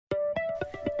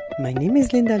My name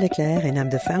is Linda Leclerc, and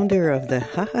I'm the founder of the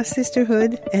Haha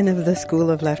Sisterhood and of the School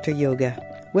of Laughter Yoga.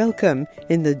 Welcome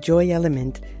in the Joy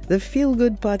Element, the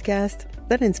feel-good podcast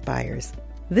that inspires.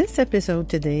 This episode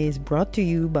today is brought to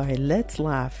you by Let's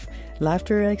Laugh,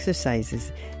 Laughter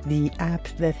Exercises, the app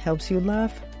that helps you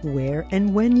laugh where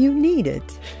and when you need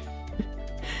it.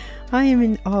 I am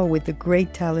in awe with the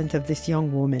great talent of this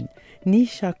young woman,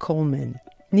 Nisha Coleman.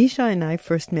 Nisha and I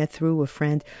first met through a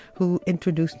friend who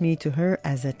introduced me to her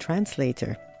as a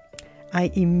translator. I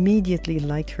immediately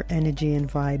liked her energy and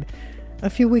vibe. A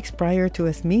few weeks prior to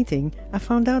us meeting, I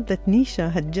found out that Nisha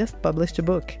had just published a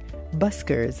book,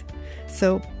 Buskers.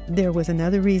 So there was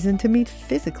another reason to meet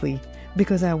physically,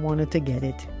 because I wanted to get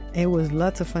it. It was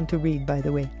lots of fun to read, by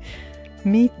the way.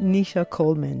 Meet Nisha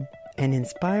Coleman, an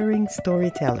inspiring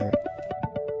storyteller.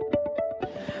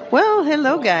 Well,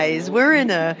 hello guys. We're in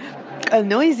a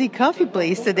noisy coffee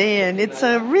place today, and it's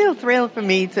a real thrill for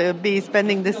me to be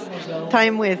spending this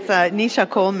time with Nisha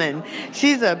Coleman.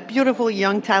 She's a beautiful,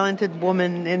 young, talented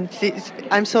woman, and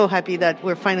I'm so happy that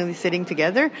we're finally sitting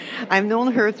together. I've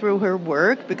known her through her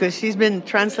work because she's been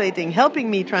helping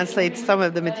me translate some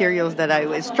of the materials that I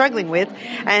was struggling with,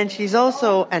 and she's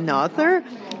also an author,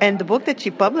 and the book that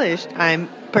she published, I'm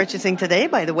purchasing today,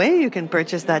 by the way. You can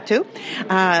purchase that too.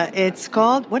 It's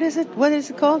called, what is it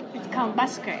called? It's called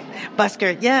Buskers.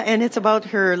 Busker, yeah, and it's about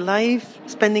her life,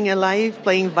 spending a life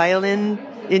playing violin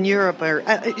in Europe.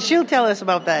 She'll tell us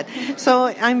about that. So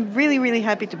I'm really, really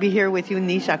happy to be here with you,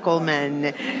 Nisha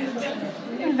Coleman.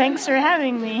 Thanks for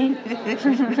having me.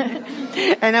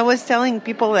 And I was telling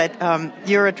people that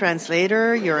you're a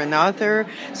translator, you're an author.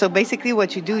 So basically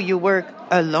what you do, you work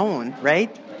alone,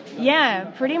 right? Yeah,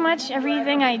 pretty much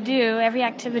everything I do, every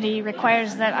activity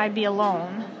requires that I be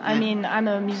alone. I mean, I'm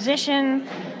a musician,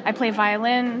 I play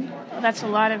violin, that's a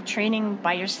lot of training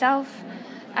by yourself.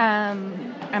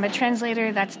 I'm a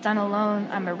translator, that's done alone.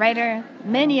 I'm a writer,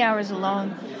 many hours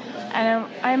alone. And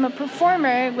I'm a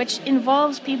performer, which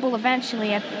involves people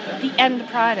eventually at the end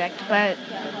product, but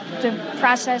the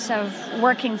process of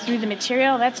working through the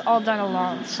material, that's all done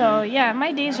alone. So yeah,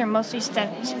 my days are mostly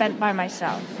spent by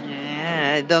myself.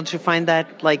 Yeah, don't you find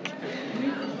that like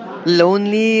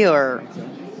lonely, or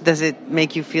does it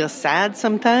make you feel sad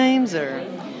sometimes, or?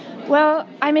 Well,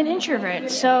 I'm an introvert,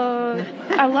 so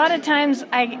a lot of times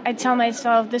I tell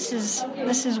myself this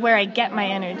is where I get my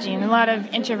energy, and a lot of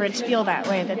introverts feel that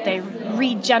way, that they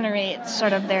regenerate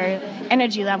sort of their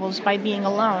energy levels by being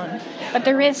alone. But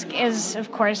the risk is,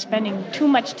 of course, spending too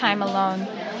much time alone,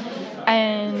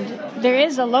 and there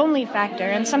is a lonely factor,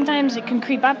 and sometimes it can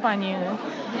creep up on you,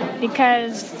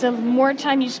 because the more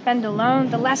time you spend alone,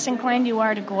 the less inclined you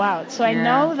are to go out. So I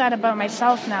know that about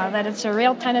myself now, that it's a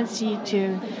real tendency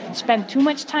to spend too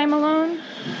much time alone.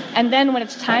 And then when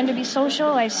it's time to be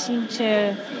social, I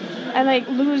feel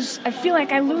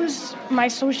like I lose my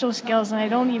social skills, and I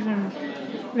don't even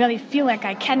really feel like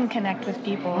I can connect with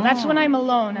people. That's when I'm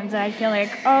alone, and I feel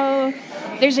like, oh,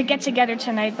 there's a get-together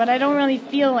tonight, but I don't really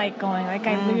feel like going. Like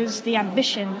I lose the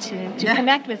ambition to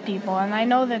connect with people, and I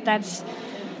know that that's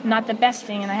not the best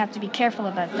thing, and I have to be careful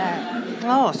about that.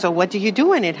 Oh, so what do you do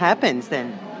when it happens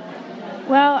then?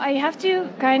 Well, I have to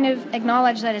kind of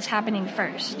acknowledge that it's happening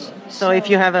first. So if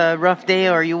you have a rough day,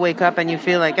 or you wake up and you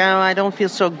feel like, oh, I don't feel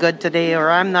so good today, or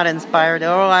I'm not inspired,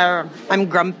 or I'm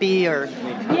grumpy, or...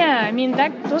 Yeah, I mean,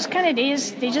 those kind of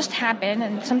days, they just happen,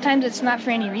 and sometimes it's not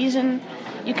for any reason.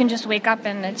 You can just wake up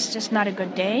and it's just not a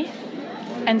good day.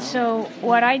 And so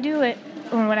what I do,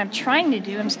 what I'm trying to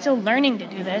do, I'm still learning to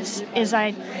do this, is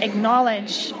I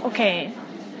acknowledge, okay,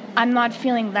 I'm not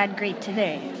feeling that great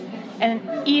today.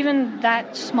 And even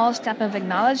that small step of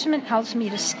acknowledgement helps me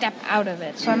to step out of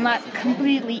it. So I'm not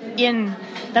completely in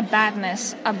the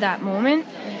badness of that moment.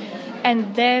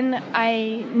 And then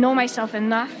I know myself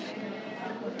enough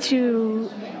to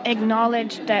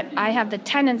acknowledge that I have the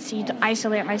tendency to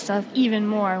isolate myself even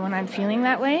more when I'm feeling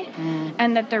that way,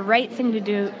 and that the right thing to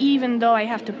do, even though I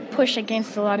have to push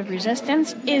against a lot of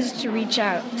resistance, is to reach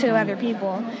out to other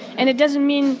people. And it doesn't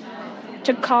mean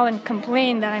to call and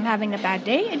complain that I'm having a bad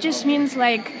day. It just means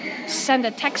like send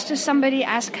a text to somebody,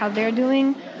 ask how they're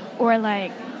doing, or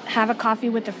like have a coffee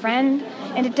with a friend.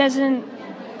 And it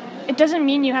doesn't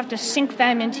mean you have to sink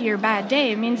them into your bad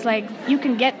day. It means like you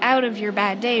can get out of your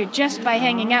bad day just by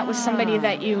hanging out with somebody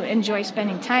that you enjoy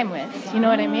spending time with. You know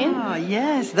what I mean? Oh,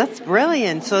 yes, that's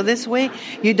brilliant. So this way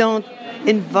you don't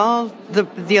involve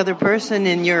the other person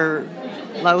in your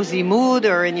lousy mood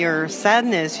or in your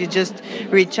sadness. You just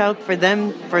reach out for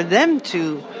them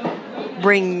to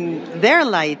bring their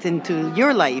light into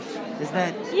your life. Is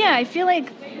that? Yeah, I feel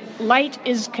like light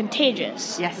is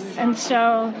contagious. Yes. And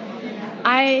so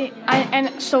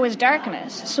and so is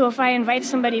darkness. So if I invite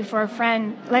somebody for a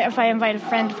friend, like if I invite a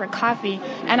friend for coffee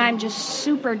and I'm just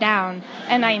super down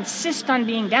and I insist on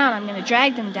being down, I'm going to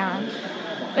drag them down.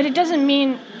 But it doesn't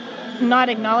mean not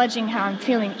acknowledging how I'm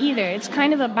feeling either. It's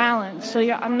kind of a balance. So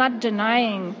I'm not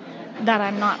denying that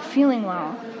I'm not feeling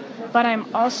well, but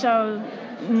I'm also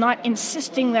not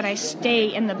insisting that I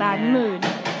stay in the bad mood.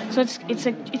 So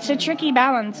it's a tricky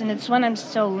balance, and it's one I'm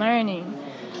still learning.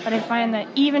 But I find that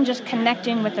even just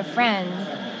connecting with a friend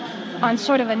on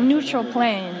sort of a neutral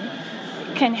plane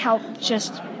can help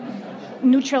just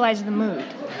neutralize the mood.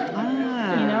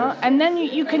 You know, and then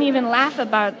you can even laugh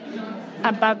about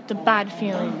the bad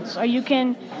feelings, or you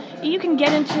can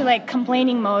get into like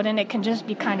complaining mode, and it can just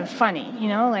be kind of funny, you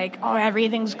know, like, oh,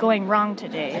 everything's going wrong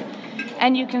today,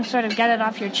 and you can sort of get it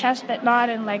off your chest, but not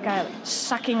in like a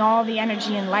sucking all the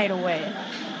energy and light away.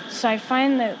 So I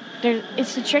find that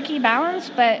it's a tricky balance,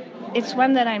 but it's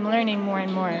one that I'm learning more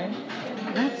and more.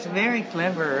 That's very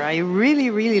clever. I really,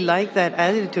 really like that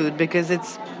attitude, because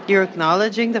you're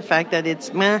acknowledging the fact that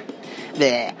it's meh,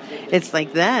 bleh. It's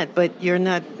like that, but you're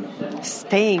not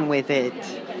staying with it.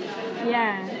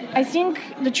 Yeah. I think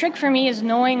the trick for me is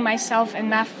knowing myself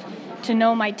enough to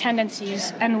know my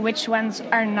tendencies and which ones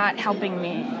are not helping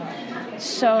me.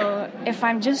 So if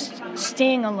I'm just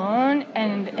staying alone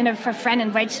and if a friend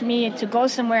invites me to go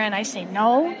somewhere and I say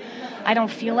no, I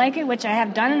don't feel like it, which I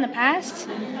have done in the past,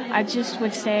 I just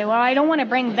would say, well, I don't want to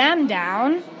bring them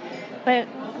down, but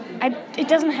it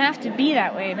doesn't have to be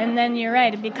that way. And then you're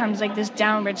right, it becomes like this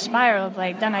downward spiral of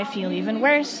like, then I feel even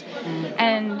worse.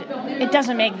 And it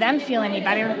doesn't make them feel any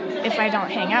better if I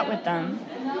don't hang out with them.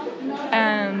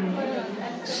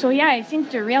 So yeah, I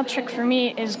think the real trick for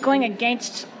me is going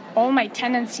against all my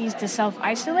tendencies to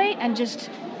self-isolate and just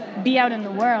be out in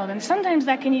the world. And sometimes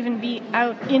that can even be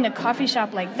out in a coffee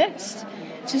shop like this.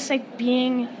 It's just like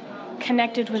being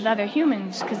connected with other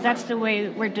humans, because that's the way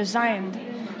we're designed.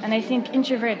 And I think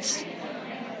introverts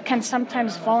can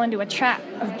sometimes fall into a trap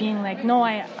of being like, no,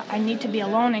 I need to be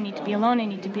alone, I need to be alone, I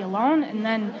need to be alone. And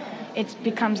then it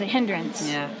becomes a hindrance.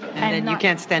 Yeah, and then you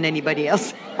can't stand anybody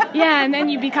else. Yeah, and then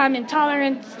you become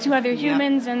intolerant to other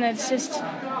humans, and it's just,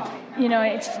 you know,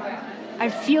 I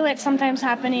feel it sometimes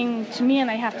happening to me, and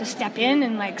I have to step in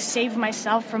and like save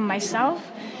myself from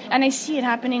myself. And I see it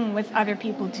happening with other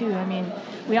people too. I mean,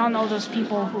 we all know those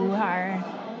people who are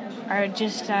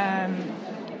just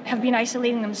have been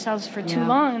isolating themselves for too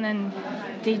long, and then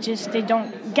they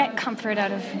don't get comfort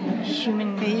out of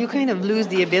human. You kind of lose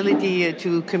the ability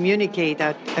to communicate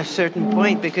at a certain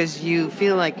point, because you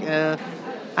feel like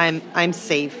I'm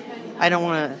safe. I don't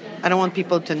want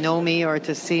people to know me or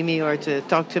to see me or to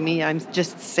talk to me. I'm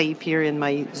just safe here in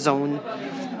my zone.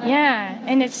 Yeah,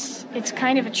 and it's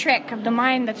kind of a trick of the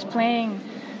mind that's playing,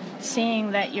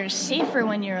 saying that you're safer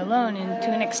when you're alone, and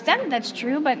to an extent that's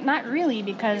true, but not really,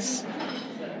 because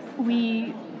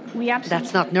we absolutely...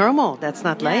 That's not normal. That's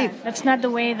not life. That's not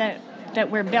the way that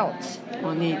we're built.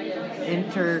 On est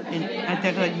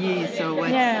interreliés, so what?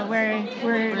 Yeah, we're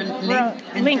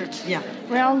linked. Yeah,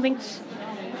 we're all linked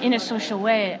in a social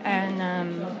way, and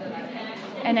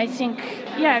I think,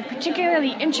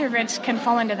 particularly introverts can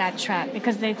fall into that trap,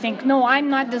 because they think, no, I'm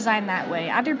not designed that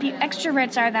way. Other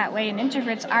extroverts are that way, and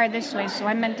introverts are this way, so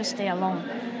I'm meant to stay alone.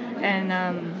 And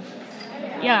I'm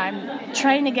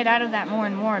trying to get out of that more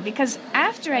and more, because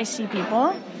after I see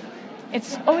people,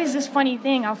 it's always this funny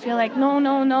thing. I'll feel like, no,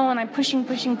 and I'm pushing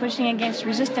against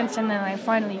resistance, and then I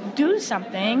finally do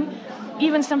something,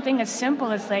 even something as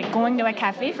simple as like going to a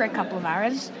cafe for a couple of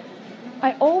hours.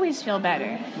 I always feel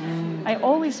better. I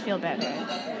always feel better.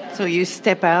 So you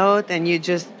step out and you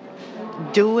just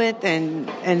do it, and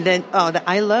then,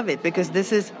 I love it, because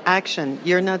this is action.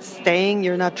 You're not staying,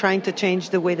 you're not trying to change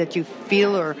the way that you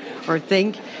feel or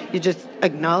think. You just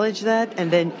acknowledge that, and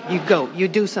then you go, you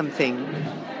do something.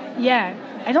 Yeah,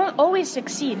 I don't always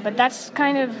succeed, but that's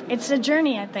it's a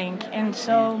journey, I think. And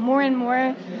so more and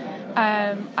more,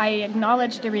 I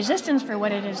acknowledge the resistance for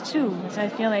what it is too. Because I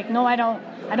feel like, no, I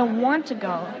don't want to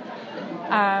go.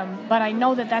 But I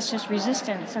know that that's just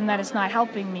resistance, and that it's not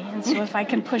helping me. And so if I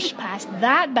can push past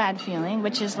that bad feeling,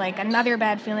 which is like another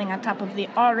bad feeling on top of the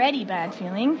already bad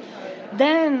feeling,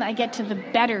 then I get to the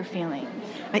better feeling.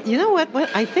 You know what? Well,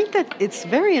 I think that it's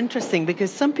very interesting,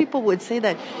 because some people would say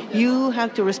that you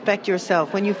have to respect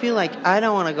yourself. When you feel like, I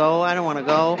don't want to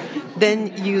go,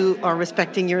 then you are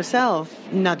respecting yourself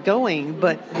not going.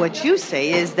 But what you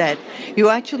say is that you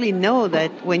actually know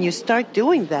that when you start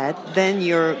doing that, then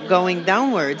you're going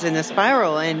downwards in a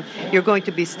spiral, and you're going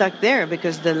to be stuck there,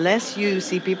 because the less you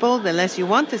see people, the less you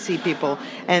want to see people,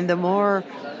 and the more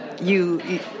you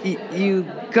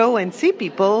go and see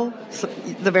people, so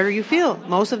the better you feel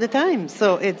most of the time.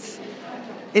 So it's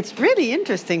really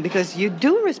interesting because you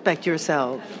do respect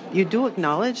yourself. You do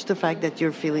acknowledge the fact that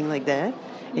you're feeling like that,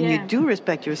 and you do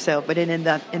respect yourself. But in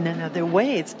another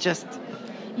way, it's just.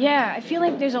 Yeah, I feel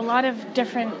like there's a lot of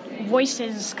different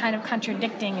voices kind of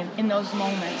contradicting in those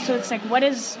moments. So it's like, what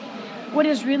is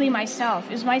really myself?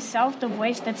 Is myself the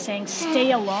voice that's saying,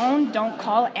 stay alone, don't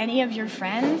call any of your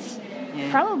friends?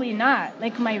 Yeah. Probably not.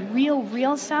 Like my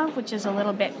real self, which is a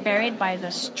little bit buried by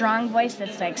the strong voice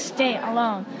that's like, stay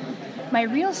alone. My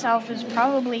real self is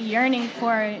probably yearning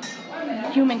for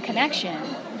human connection.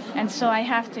 And so I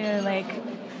have to like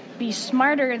be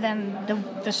smarter than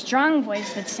the strong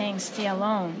voice that's saying stay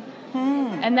alone.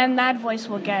 And then that voice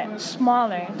will get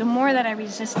smaller the more that I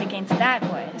resist against that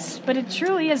voice. But it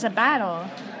truly is a battle,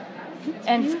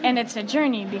 and it's a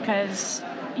journey, because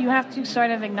you have to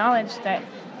sort of acknowledge that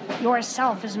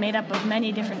yourself is made up of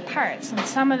many different parts, and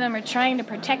some of them are trying to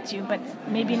protect you but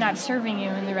maybe not serving you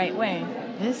in the right way.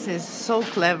 This is so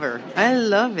clever. I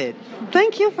love it.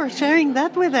 Thank you for sharing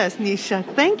that with us, Nisha.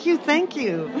 Thank you.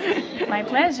 My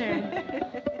pleasure.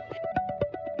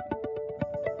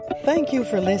 Thank you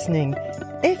for listening.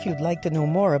 If you'd like to know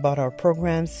more about our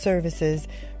programs, services,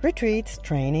 retreats,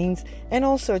 trainings, and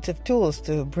all sorts of tools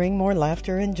to bring more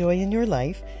laughter and joy in your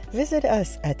life, visit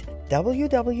us at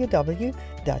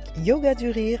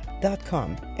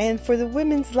www.yogadurir.com, and for the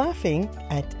women's laughing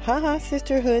at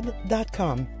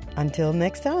hahasisterhood.com. Until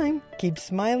next time, keep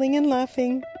smiling and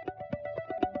laughing.